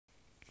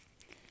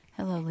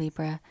Hello,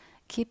 Libra.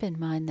 Keep in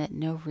mind that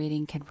no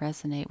reading can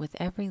resonate with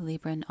every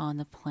Libran on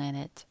the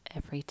planet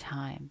every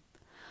time.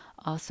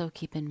 Also,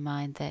 keep in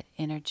mind that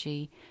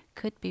energy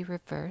could be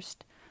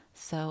reversed.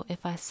 So,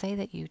 if I say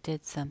that you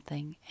did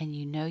something and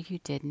you know you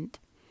didn't,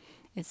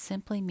 it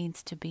simply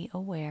means to be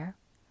aware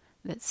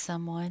that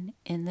someone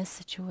in this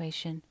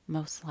situation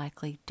most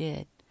likely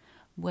did,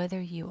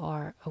 whether you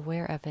are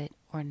aware of it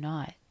or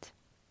not.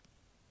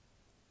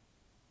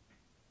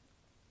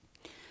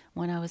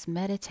 When I was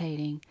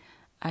meditating,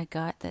 I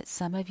got that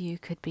some of you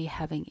could be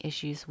having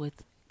issues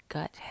with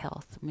gut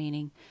health,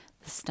 meaning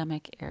the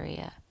stomach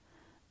area.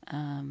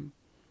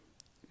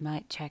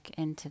 Might check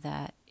into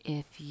that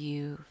if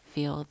you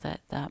feel that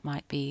that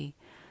might be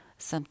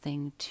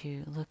something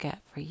to look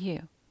at for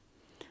you.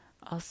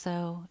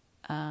 Also,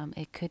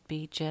 it could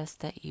be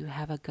just that you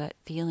have a gut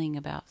feeling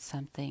about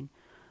something,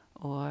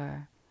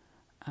 or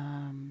I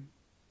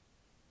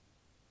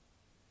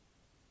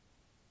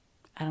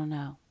don't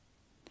know.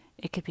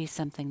 It could be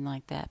something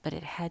like that, but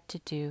it had to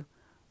do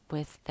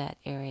with that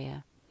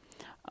area.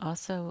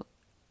 Also,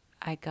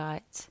 I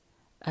got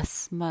a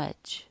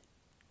smudge.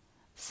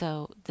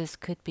 So this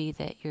could be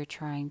that you're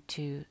trying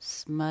to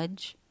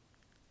smudge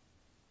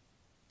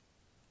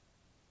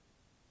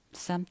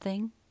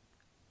something,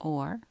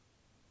 or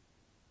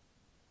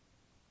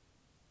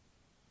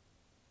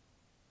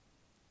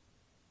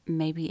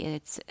maybe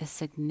it's a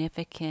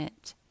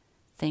significant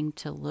thing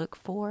to look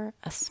for,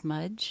 a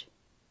smudge.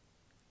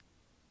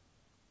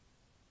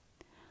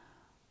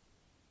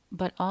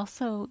 But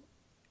also,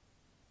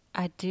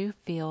 I do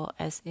feel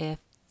as if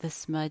the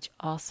smudge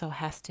also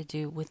has to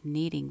do with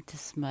needing to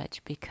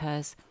smudge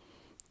because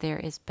there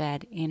is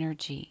bad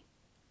energy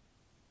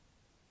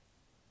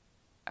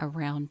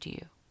around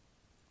you.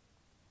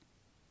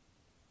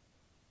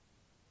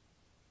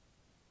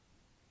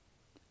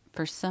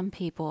 For some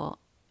people,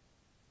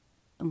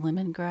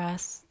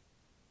 lemongrass,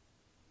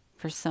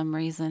 for some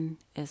reason,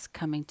 is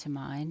coming to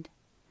mind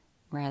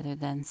rather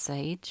than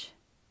sage.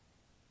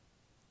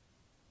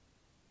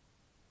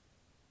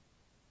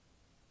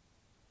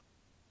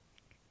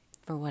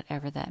 For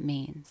whatever that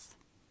means.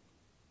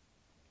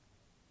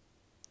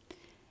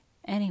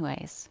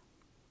 Anyways,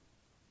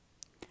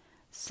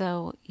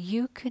 so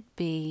you could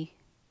be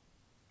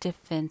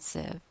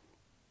defensive.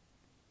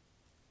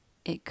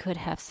 It could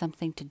have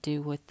something to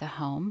do with the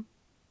home.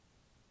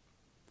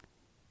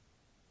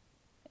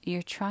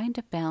 You're trying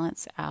to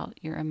balance out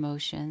your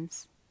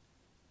emotions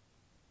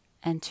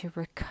and to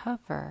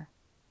recover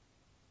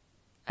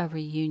a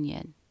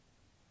reunion.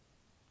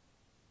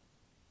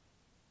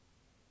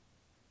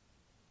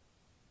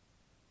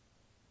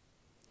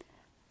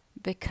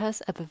 Because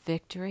of a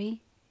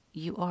victory,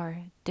 you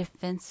are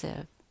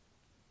defensive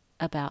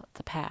about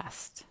the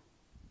past.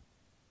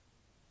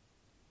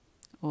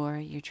 Or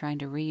you're trying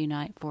to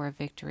reunite for a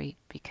victory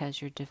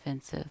because you're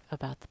defensive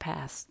about the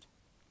past.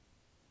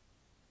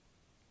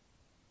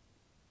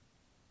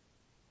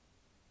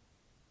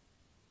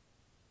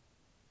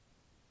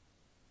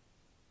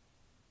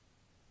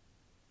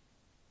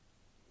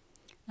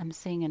 I'm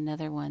seeing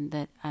another one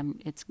that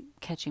it's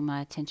catching my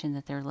attention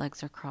that their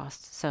legs are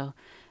crossed. So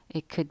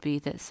it could be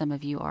that some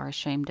of you are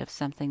ashamed of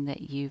something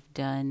that you've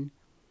done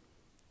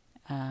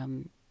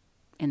in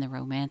the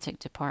romantic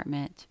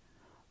department,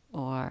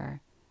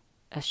 or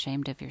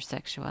ashamed of your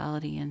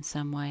sexuality in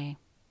some way.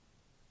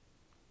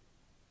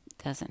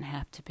 Doesn't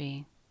have to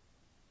be.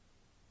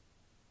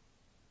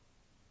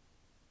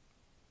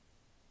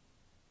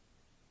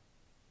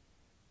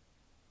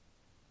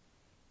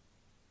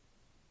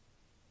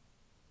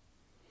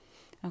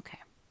 Okay.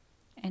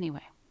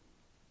 Anyway.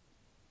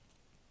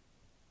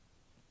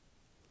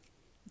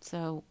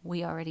 So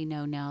we already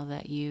know now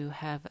that you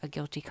have a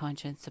guilty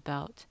conscience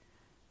about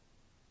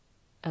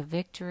a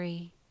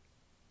victory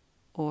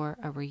or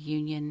a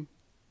reunion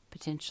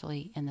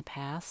potentially in the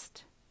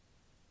past.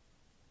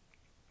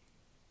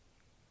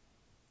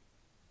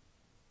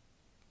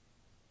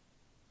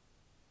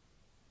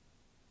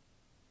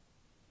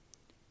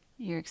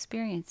 You're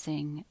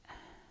experiencing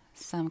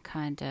some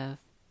kind of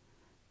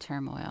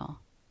turmoil.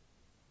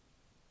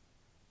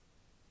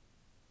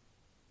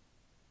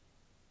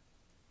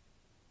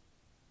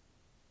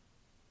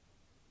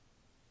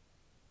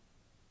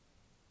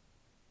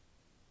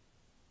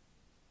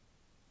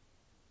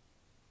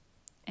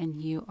 And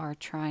you are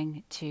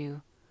trying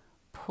to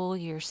pull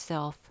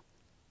yourself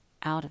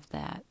out of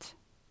that.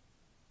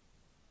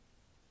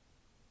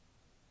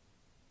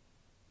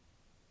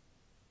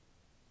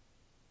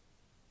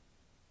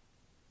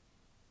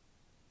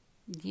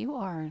 You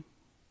are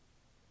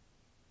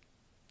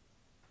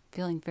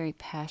feeling very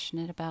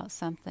passionate about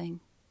something.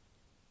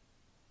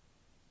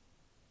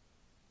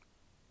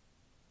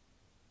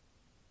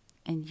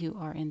 And you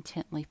are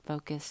intently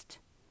focused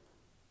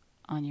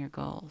on your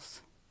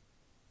goals.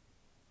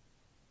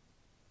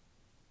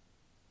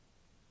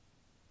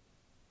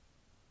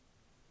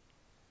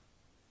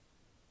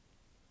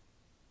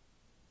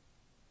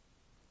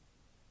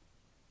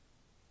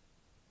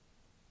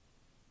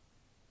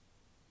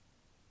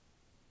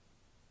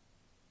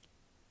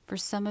 For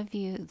some of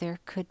you, there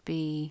could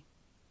be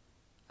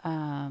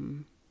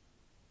Um,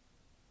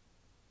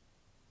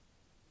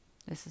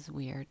 this is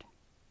weird.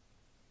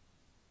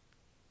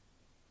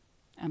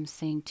 I'm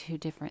seeing two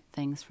different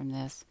things from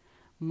this.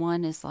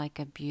 One is like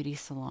a beauty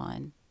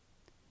salon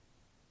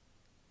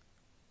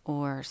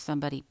or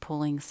somebody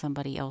pulling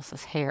somebody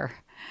else's hair.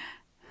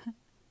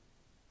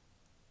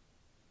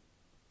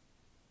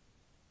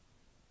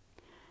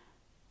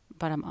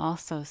 But I'm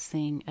also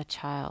seeing a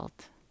child.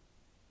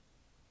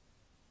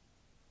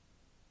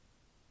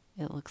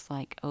 It looks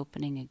like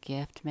opening a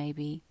gift,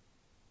 maybe.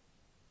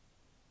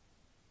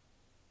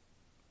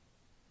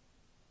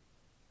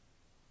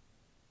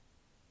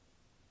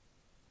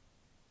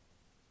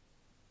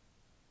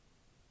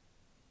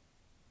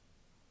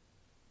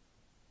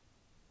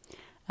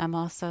 I'm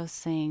also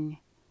seeing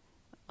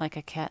like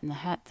a cat in the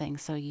hat thing,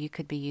 so you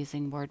could be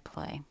using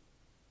wordplay.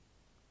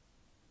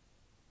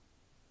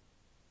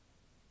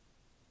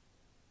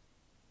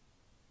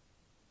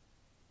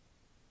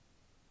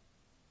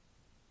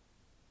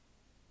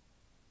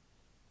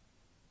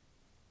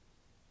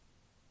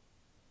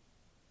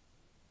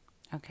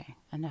 Okay,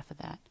 enough of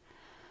that.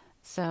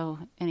 So,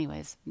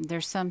 anyways,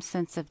 there's some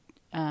sense of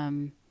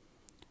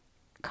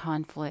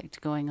conflict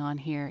going on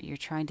here. You're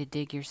trying to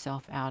dig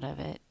yourself out of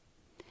it.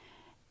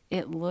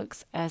 It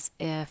looks as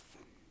if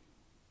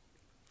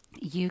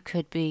you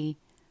could be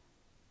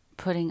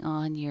putting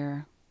on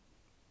your,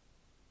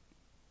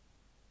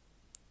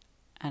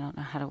 I don't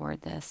know how to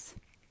word this.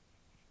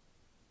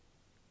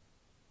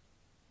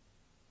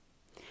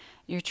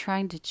 You're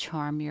trying to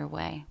charm your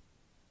way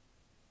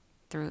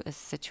through a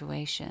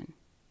situation.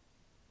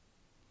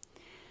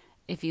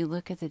 If you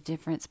look at the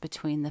difference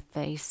between the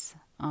face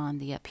on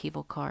the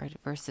upheaval card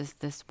versus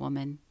this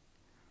woman,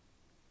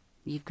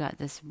 you've got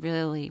this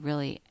really,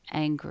 really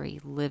angry,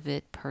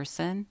 livid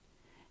person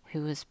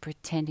who is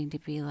pretending to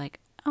be like,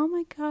 oh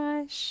my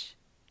gosh.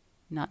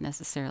 Not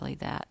necessarily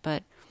that,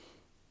 but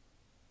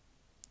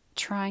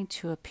trying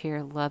to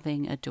appear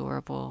loving,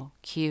 adorable,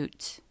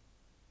 cute,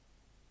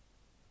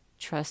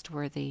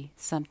 trustworthy,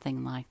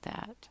 something like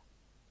that.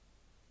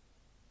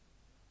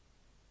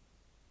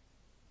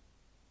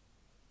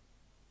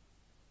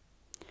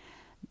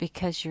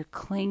 Because you're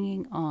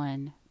clinging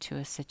on to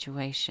a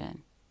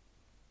situation.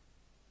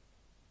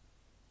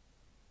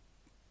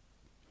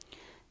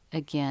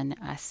 Again,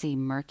 I see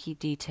murky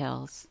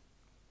details.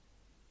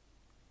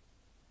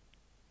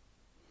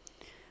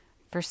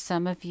 For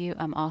some of you,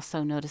 I'm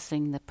also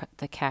noticing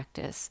the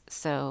cactus.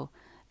 So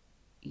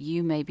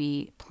you may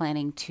be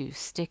planning to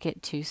stick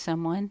it to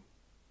someone.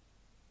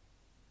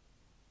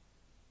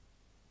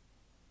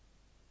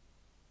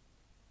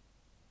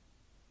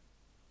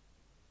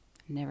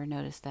 Never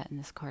noticed that in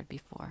this card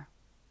before.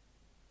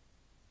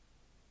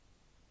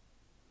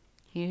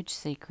 Huge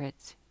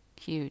secrets.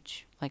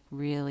 Huge. Like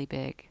really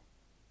big.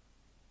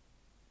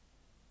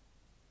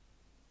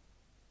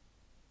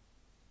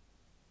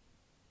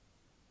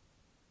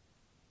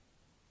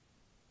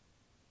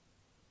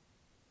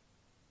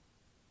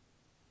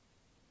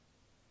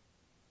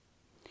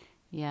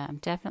 Yeah, I'm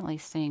definitely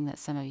seeing that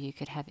some of you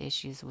could have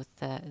issues with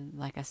the,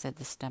 like I said,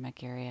 the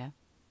stomach area.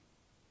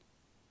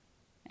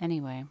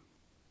 Anyway.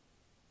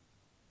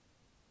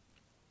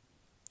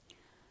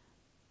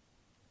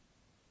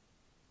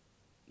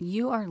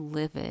 You are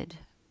livid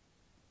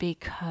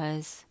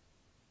because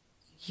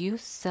you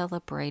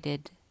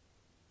celebrated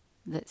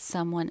that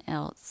someone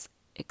else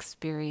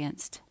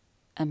experienced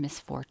a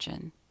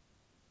misfortune.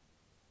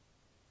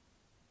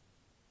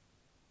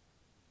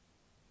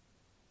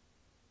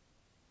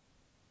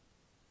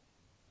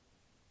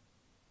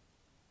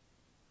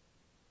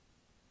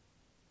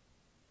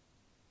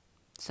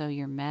 So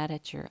you're mad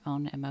at your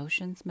own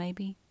emotions,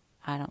 maybe?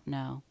 I don't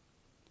know.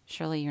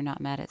 Surely you're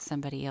not mad at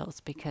somebody else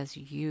because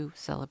you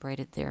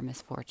celebrated their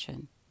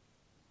misfortune.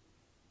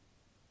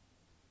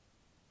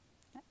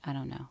 I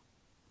don't know.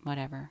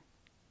 Whatever.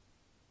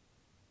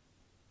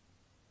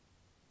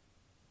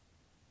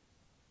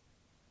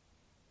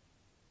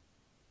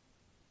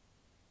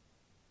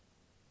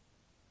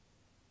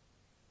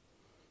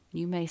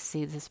 You may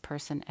see this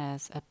person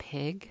as a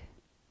pig.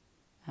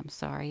 I'm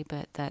sorry,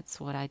 but that's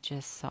what I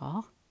just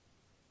saw.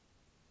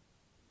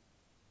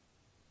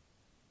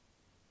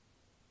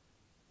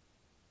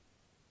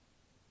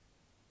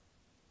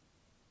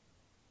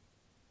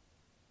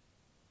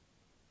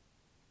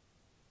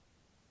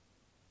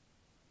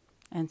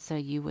 And so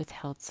you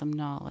withheld some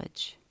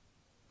knowledge.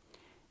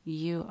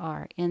 You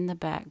are in the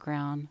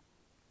background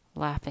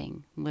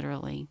laughing,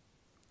 literally,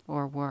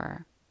 or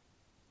were.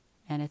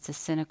 And it's a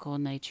cynical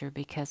nature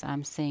because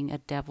I'm seeing a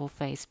devil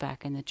face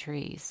back in the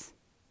trees,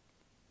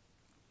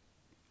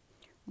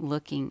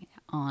 looking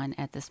on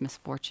at this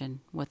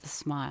misfortune with a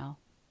smile.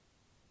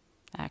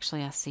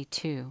 Actually, I see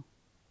two.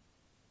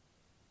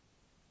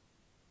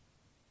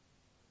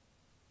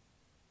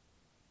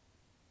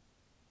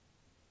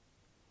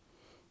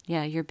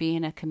 Yeah, you're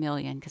being a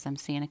chameleon because I'm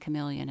seeing a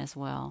chameleon as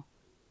well,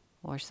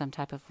 or some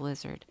type of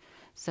lizard.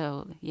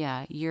 So,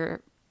 yeah,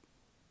 you're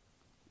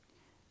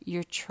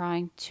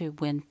trying to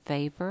win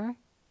favor.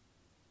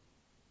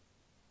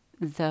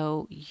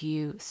 though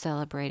you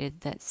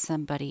celebrated that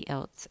somebody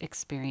else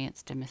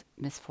experienced a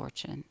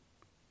misfortune.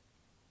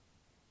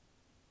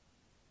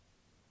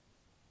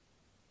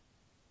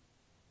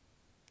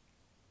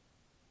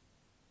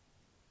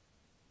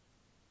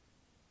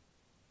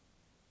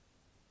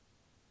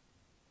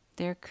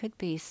 There could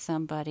be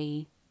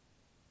somebody,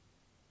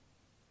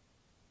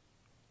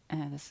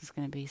 this is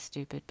going to be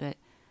stupid, but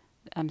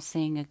I'm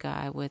seeing a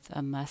guy with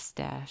a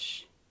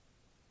mustache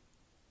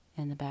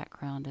in the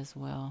background as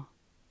well.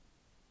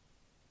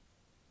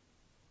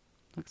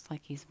 Looks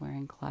like he's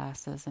wearing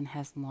glasses and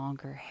has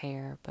longer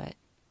hair, but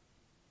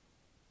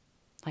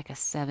like a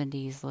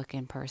 70s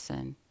looking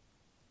person.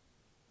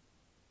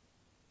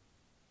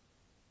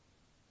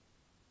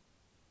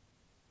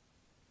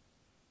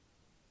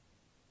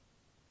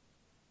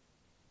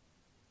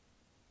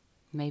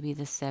 Maybe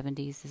the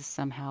 70s is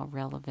somehow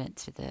relevant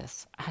to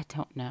this. I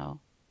don't know.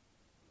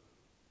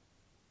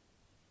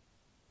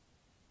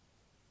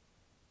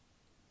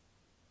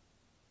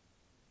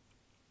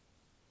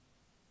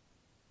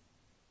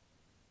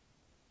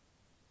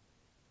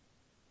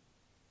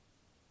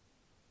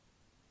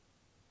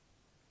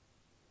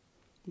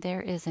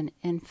 There is an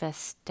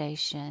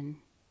infestation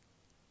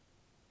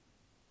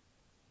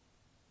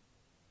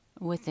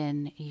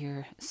within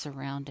your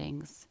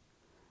surroundings.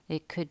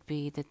 It could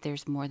be that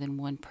there's more than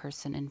one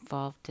person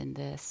involved in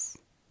this.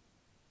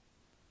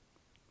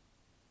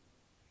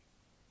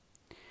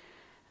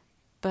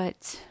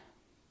 But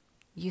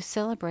you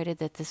celebrated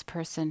that this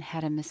person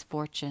had a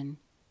misfortune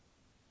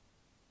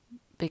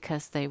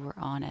because they were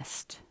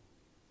honest.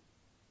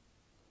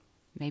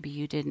 Maybe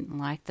you didn't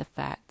like the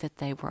fact that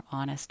they were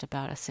honest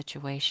about a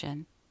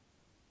situation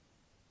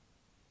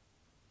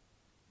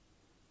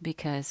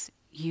because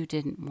you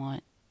didn't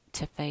want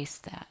to face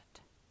that,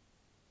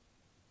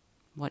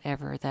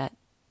 whatever that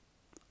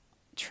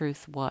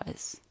truth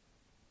was.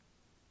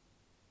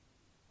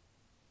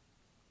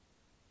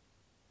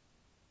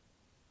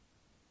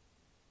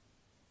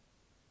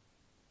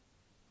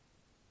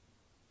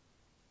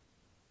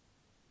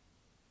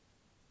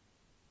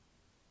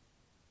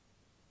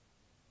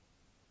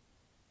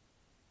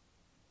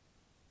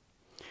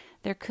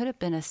 There could have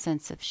been a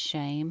sense of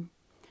shame,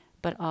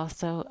 but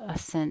also a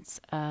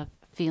sense of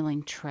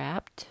feeling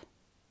trapped.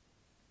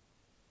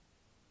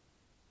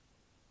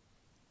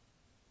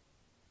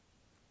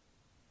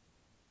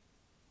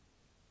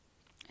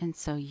 And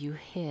so you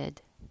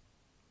hid.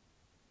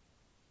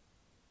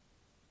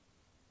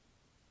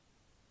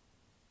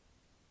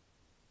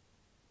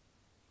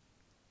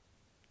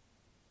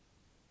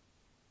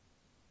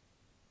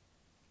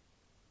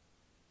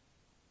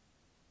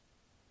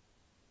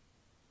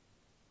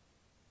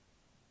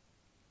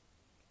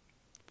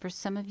 For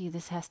some of you,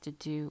 this has to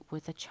do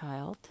with a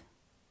child.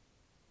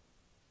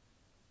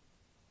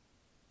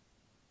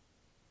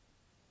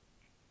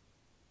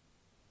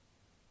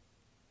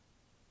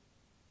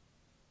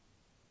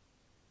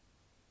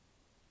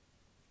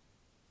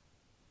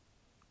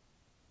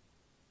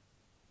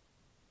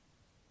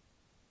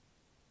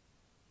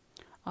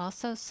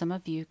 Also, some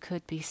of you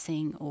could be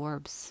seeing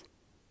orbs.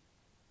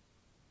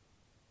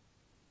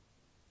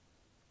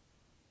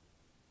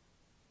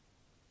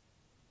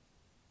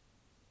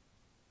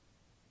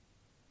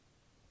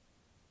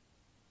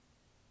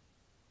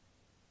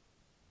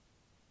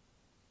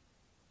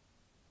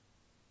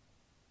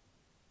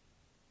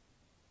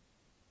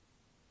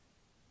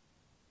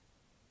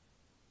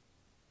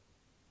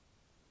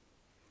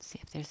 See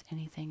if there's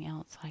anything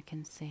else I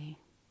can see.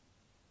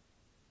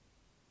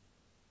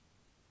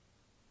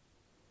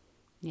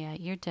 Yeah,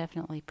 you're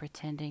definitely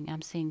pretending.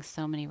 I'm seeing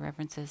so many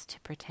references to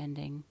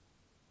pretending.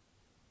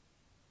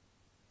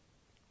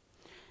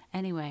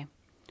 Anyway,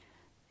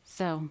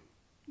 so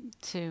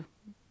to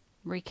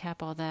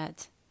recap all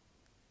that,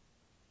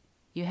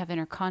 you have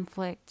inner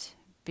conflict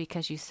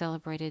because you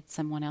celebrated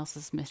someone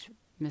else's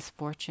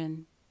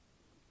misfortune.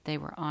 They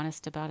were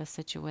honest about a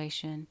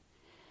situation.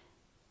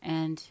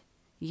 And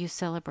you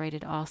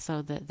celebrated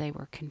also that they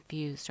were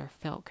confused or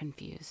felt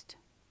confused.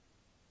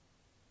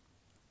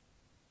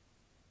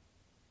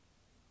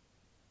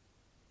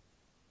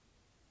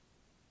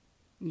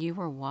 You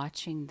were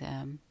watching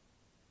them.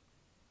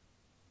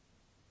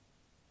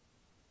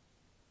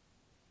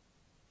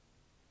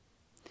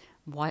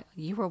 What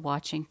you were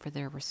watching for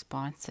their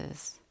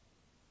responses.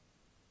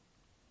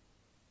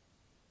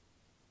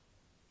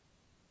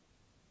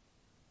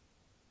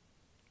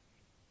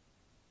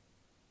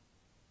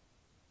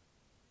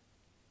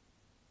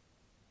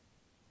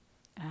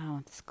 I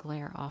want this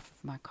glare off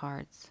of my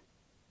cards.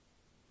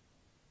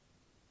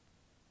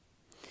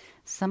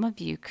 Some of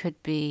you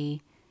could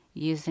be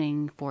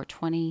using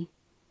 420.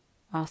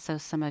 Also,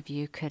 some of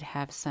you could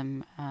have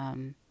some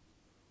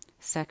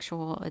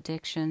sexual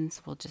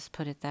addictions. We'll just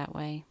put it that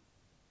way.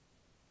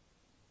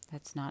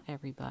 That's not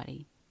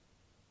everybody.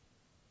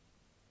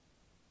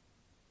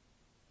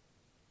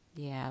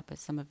 Yeah, but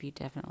some of you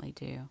definitely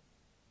do.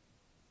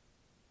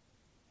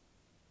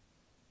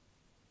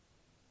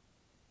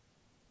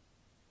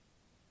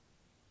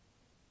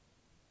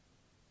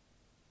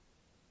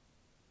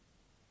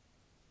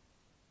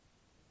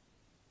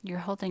 You're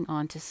holding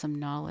on to some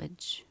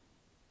knowledge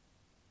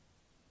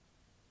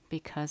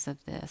because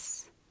of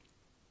this.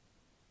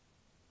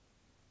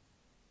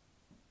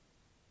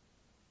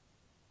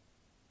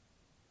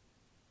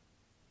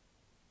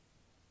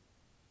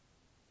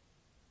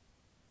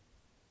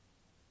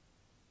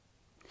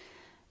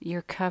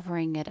 You're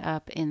covering it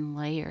up in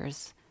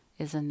layers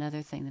is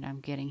another thing that I'm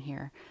getting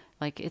here.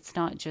 Like, it's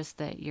not just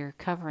that you're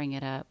covering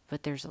it up,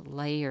 but there's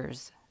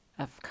layers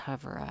of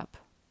cover up.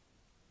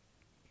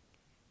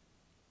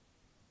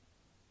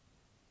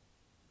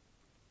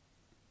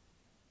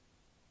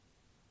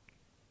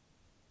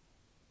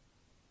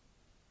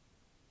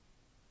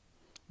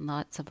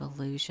 Lots of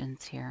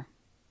illusions here.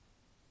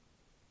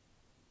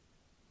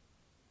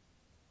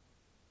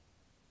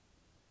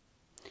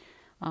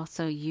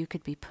 Also, you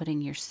could be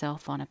putting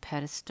yourself on a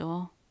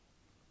pedestal,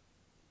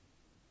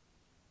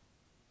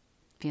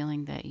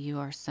 feeling that you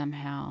are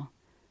somehow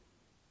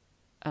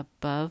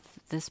above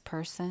this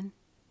person.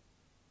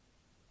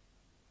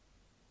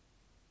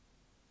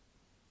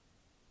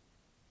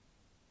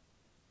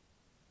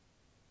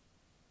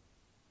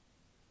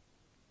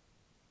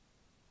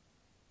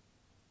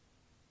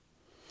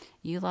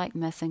 You like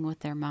messing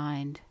with their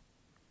mind.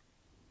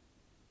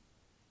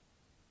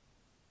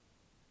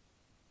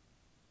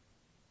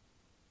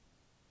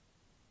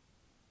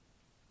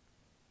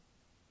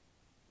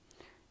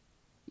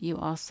 You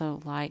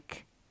also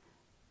like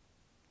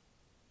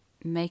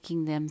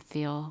making them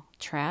feel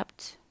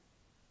trapped.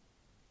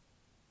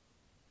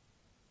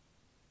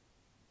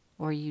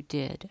 Or you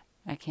did.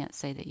 I can't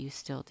say that you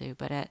still do,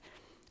 but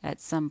at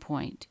some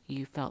point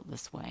you felt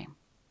this way.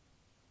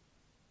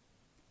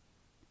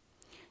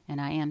 And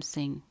I am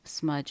seeing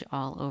smudge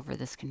all over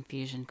this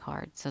confusion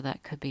card, so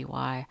that could be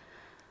why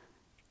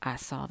I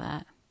saw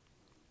that.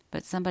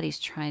 But somebody's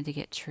trying to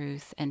get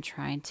truth and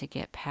trying to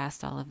get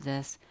past all of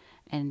this,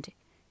 and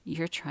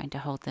you're trying to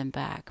hold them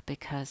back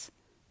because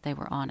they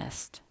were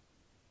honest.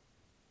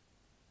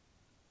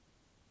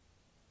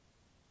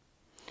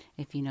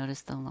 If you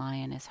notice, the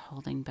lion is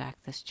holding back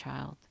this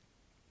child.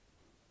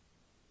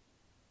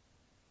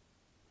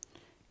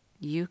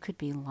 You could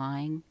be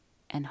lying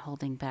and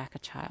holding back a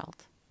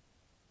child.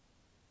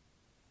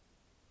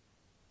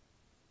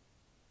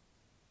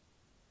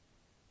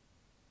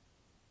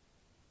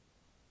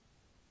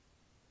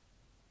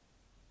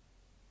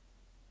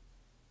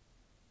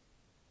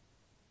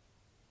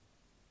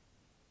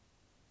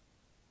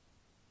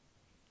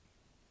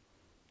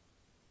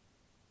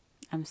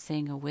 I'm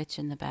seeing a witch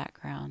in the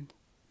background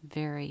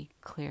very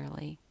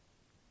clearly.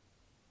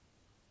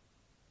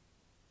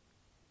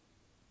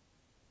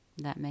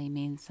 That may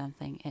mean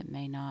something, it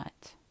may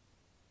not.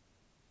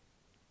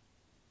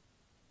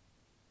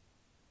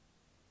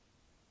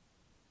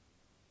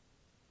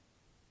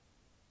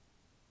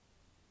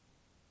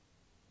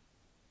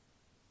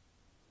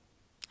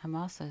 I'm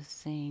also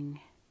seeing,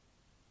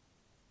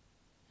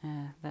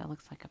 that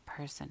looks like a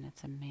person.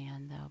 It's a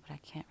man though, but I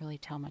can't really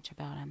tell much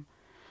about him.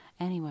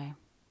 Anyway.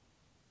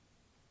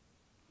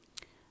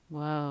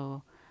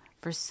 Whoa.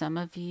 For some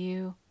of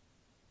you,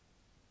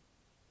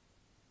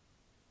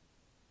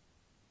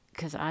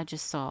 because I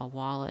just saw a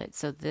wallet,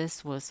 so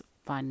this was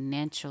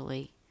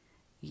financially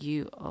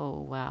you.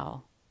 Oh,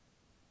 wow.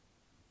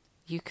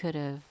 You could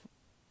have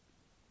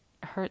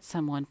hurt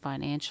someone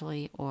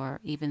financially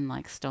or even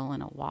like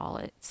stolen a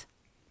wallet.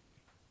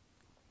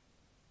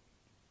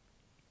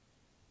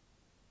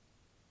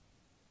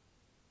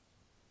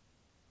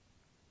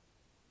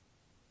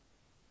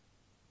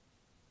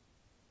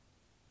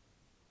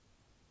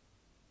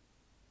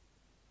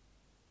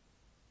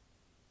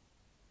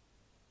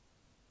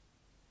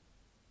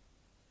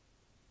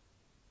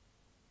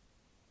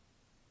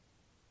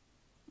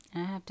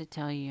 I have to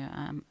tell you,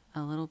 I'm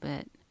a little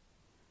bit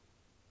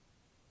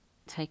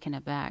taken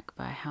aback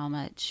by how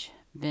much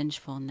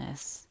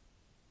vengefulness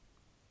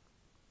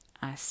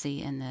I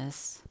see in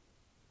this.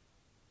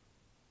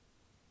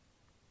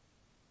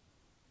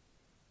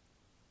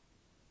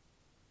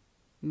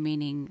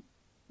 Meaning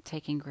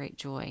taking great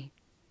joy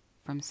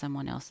from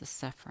someone else's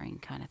suffering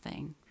kind of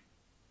thing.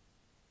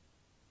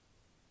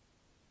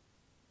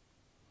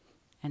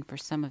 And for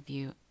some of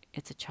you,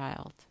 it's a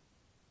child.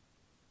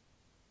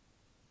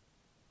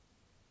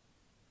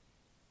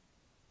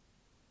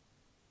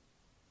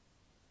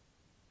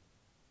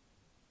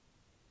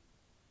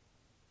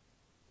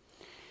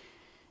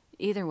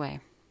 Either way,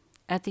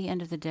 at the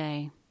end of the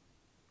day,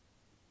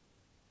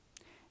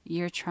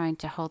 you're trying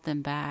to hold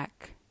them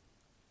back.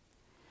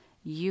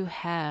 You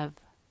have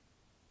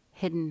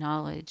hidden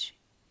knowledge.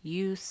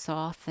 You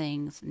saw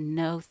things,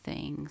 know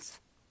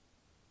things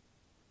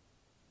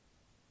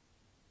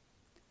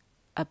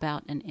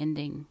about an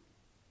ending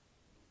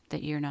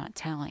that you're not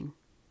telling.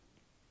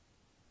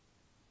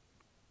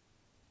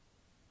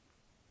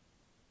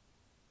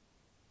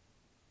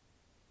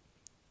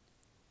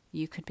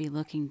 You could be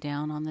looking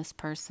down on this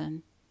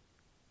person.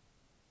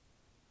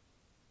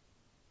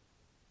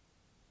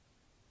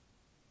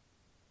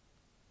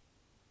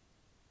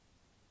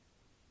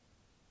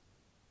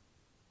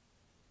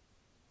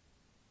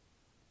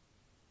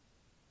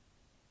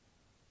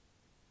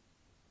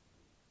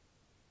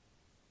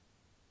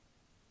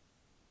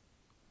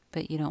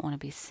 but you don't want to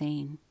be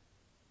seen.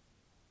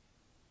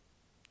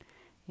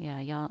 Yeah,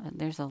 y'all,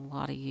 there's a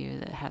lot of you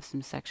that have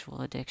some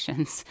sexual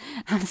addictions.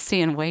 I'm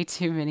seeing way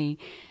too many.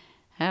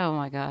 Oh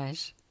my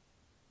gosh.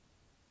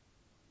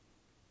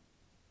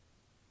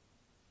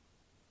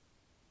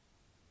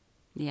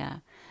 Yeah.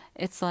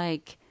 It's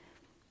like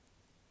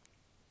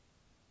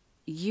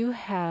you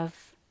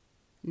have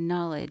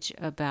knowledge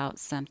about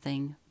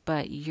something,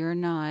 but you're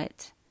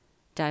not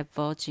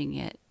divulging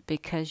it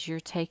because you're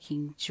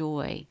taking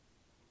joy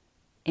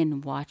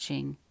in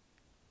watching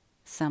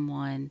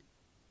someone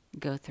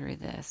go through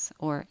this,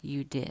 or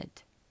you did.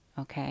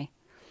 Okay?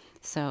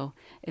 So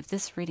if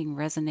this reading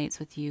resonates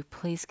with you,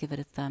 please give it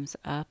a thumbs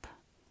up.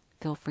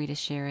 Feel free to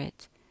share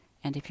it.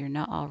 And if you're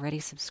not already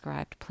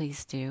subscribed,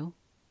 please do.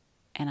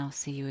 And I'll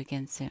see you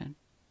again soon.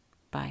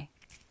 Bye.